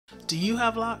Do you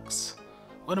have locks?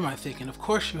 What am I thinking? Of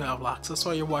course you have locks, that's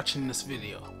why you're watching this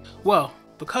video. Well,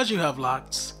 because you have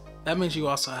locks, that means you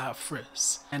also have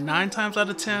frizz. And 9 times out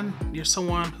of 10, you're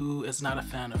someone who is not a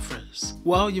fan of frizz.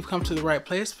 Well, you've come to the right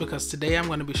place because today I'm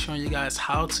going to be showing you guys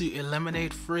how to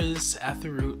eliminate frizz at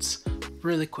the roots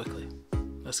really quickly.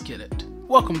 Let's get it.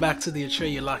 Welcome back to the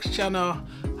Atreyu Locs channel.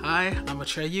 Hi, I'm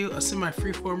Atreyu, a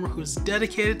semi-freeformer who's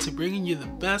dedicated to bringing you the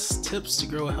best tips to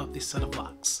grow a healthy set of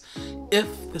locks. If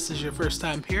this is your first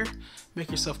time here,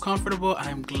 make yourself comfortable.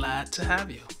 I'm glad to have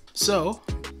you. So,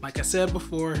 like I said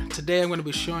before, today I'm going to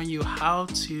be showing you how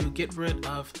to get rid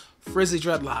of frizzy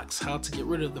dreadlocks, how to get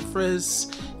rid of the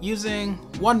frizz using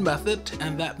one method,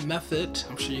 and that method,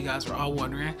 I'm sure you guys are all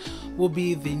wondering, will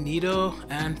be the needle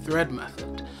and thread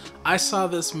method. I saw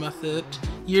this method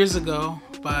years ago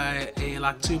by a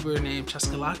locktuber named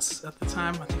Jessica Locs at the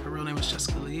time. I think her real name is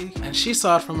Jessica Lee. And she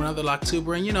saw it from another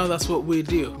locktuber, and you know, that's what we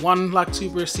do. One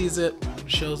locktuber sees it,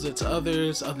 shows it to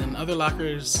others, and then other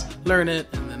lockers learn it,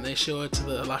 and then they show it to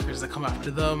the lockers that come after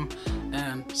them,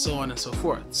 and so on and so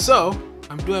forth. So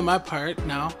I'm doing my part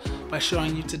now by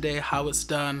showing you today how it's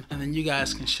done, and then you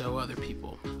guys can show other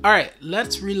people. All right,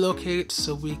 let's relocate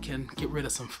so we can get rid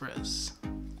of some frizz.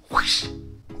 Whoosh,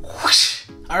 whoosh.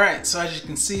 All right, so as you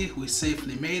can see, we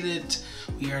safely made it.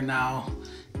 We are now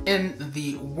in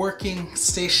the working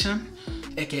station,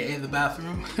 aka the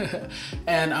bathroom.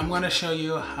 And I'm going to show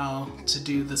you how to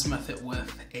do this method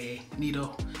with a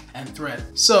needle and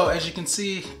thread. So as you can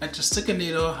see, I just took a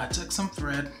needle, I took some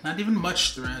thread, not even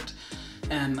much thread,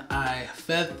 and I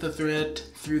fed the thread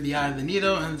through the eye of the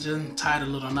needle and then tied a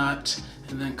little knot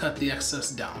and then cut the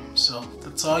excess down. So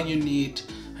that's all you need,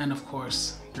 and of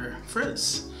course your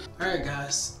frizz. Alright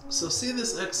guys, so see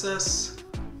this excess?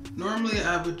 Normally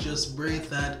I would just braid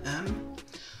that in,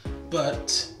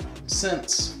 but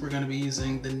since we're going to be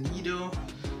using the needle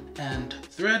and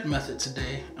thread method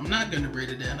today, I'm not going to braid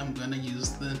it in, I'm going to use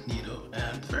the needle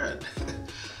and thread.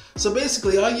 So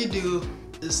basically all you do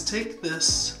is take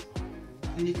this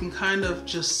and you can kind of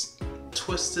just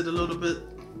twist it a little bit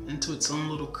into its own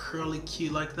little curly Q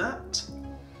like that.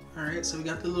 Alright, so we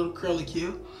got the little curly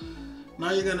Q.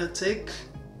 Now you're going to take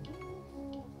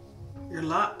your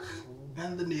lock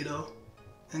and the needle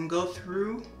and go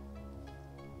through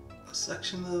a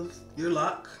section of your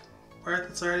lock, part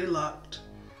that's already locked,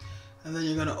 and then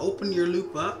you're going to open your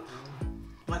loop up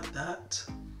like that.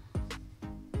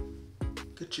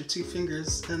 Get your 2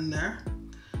 fingers in there,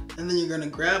 and then you're going to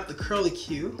grab the curly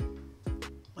Q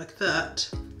like that,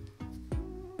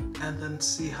 and then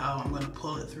see how I'm going to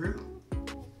pull it through.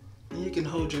 And you can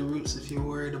hold your roots if you're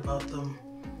worried about them,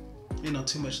 you know,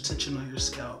 too much tension on your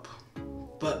scalp.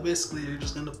 But basically you're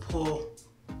just going to pull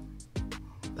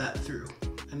that through.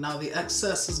 And now the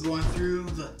excess is going through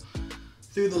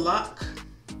the lock.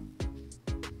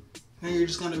 And you're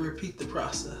just going to repeat the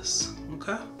process,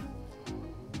 okay?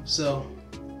 So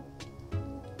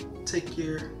take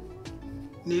your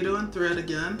needle and thread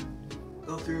again,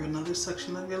 go through another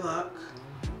section of your lock,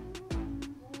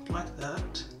 like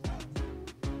that.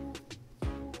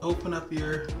 Open up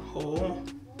your hole,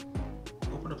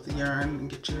 open up the yarn and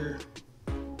get your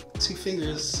 2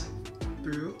 fingers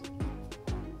through.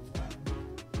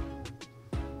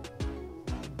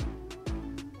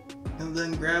 And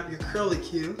then grab your curly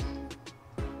Q,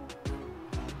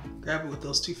 grab it with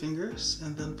those 2 fingers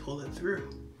and then pull it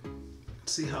through.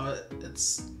 See how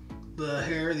it's the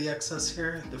hair, the excess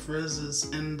hair, the frizz is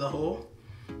in the hole,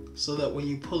 so that when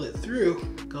you pull it through,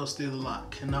 it goes through the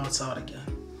lock, and now it's out again.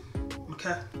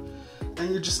 Okay?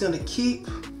 And you're just gonna keep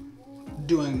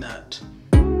doing that.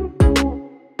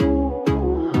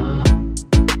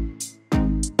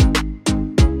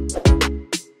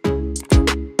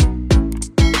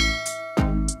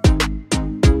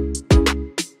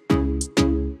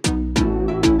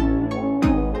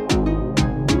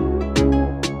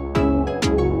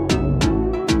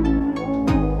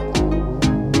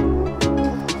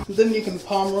 Then you can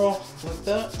palm roll like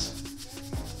that.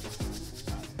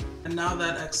 And now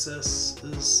that excess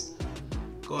is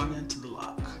going into the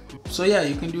lock. So yeah,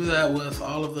 you can do that with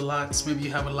all of the locks. Maybe you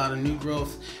have a lot of new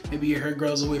growth. Maybe your hair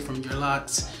grows away from your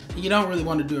locks. And you don't really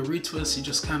want to do a retwist. You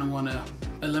just kind of want to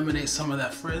eliminate some of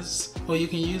that frizz. Well, you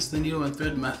can use the needle and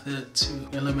thread method to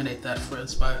eliminate that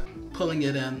frizz by pulling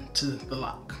it into the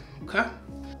lock, okay?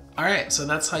 All right, so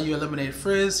that's how you eliminate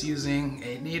frizz using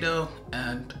a needle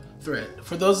and thread.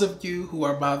 For those of you who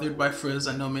are bothered by frizz,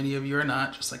 I know many of you are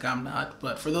not, just like I'm not,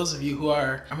 but for those of you who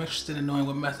are, I'm interested in knowing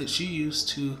what methods you use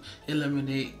to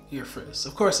eliminate your frizz.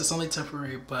 Of course, it's only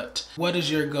temporary, but what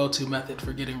is your go-to method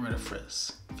for getting rid of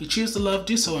frizz? If you choose to love,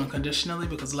 do so unconditionally,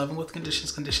 because loving with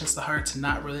conditions conditions the heart to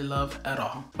not really love at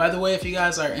all. By the way, if you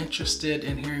guys are interested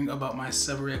in hearing about my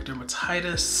seborrheic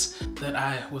dermatitis that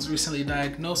I was recently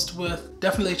diagnosed with,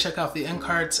 definitely check out the end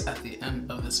cards at the end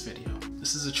of this video.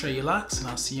 This is Atreyu Locs, and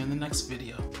I'll see you in the next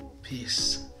video.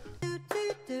 Peace.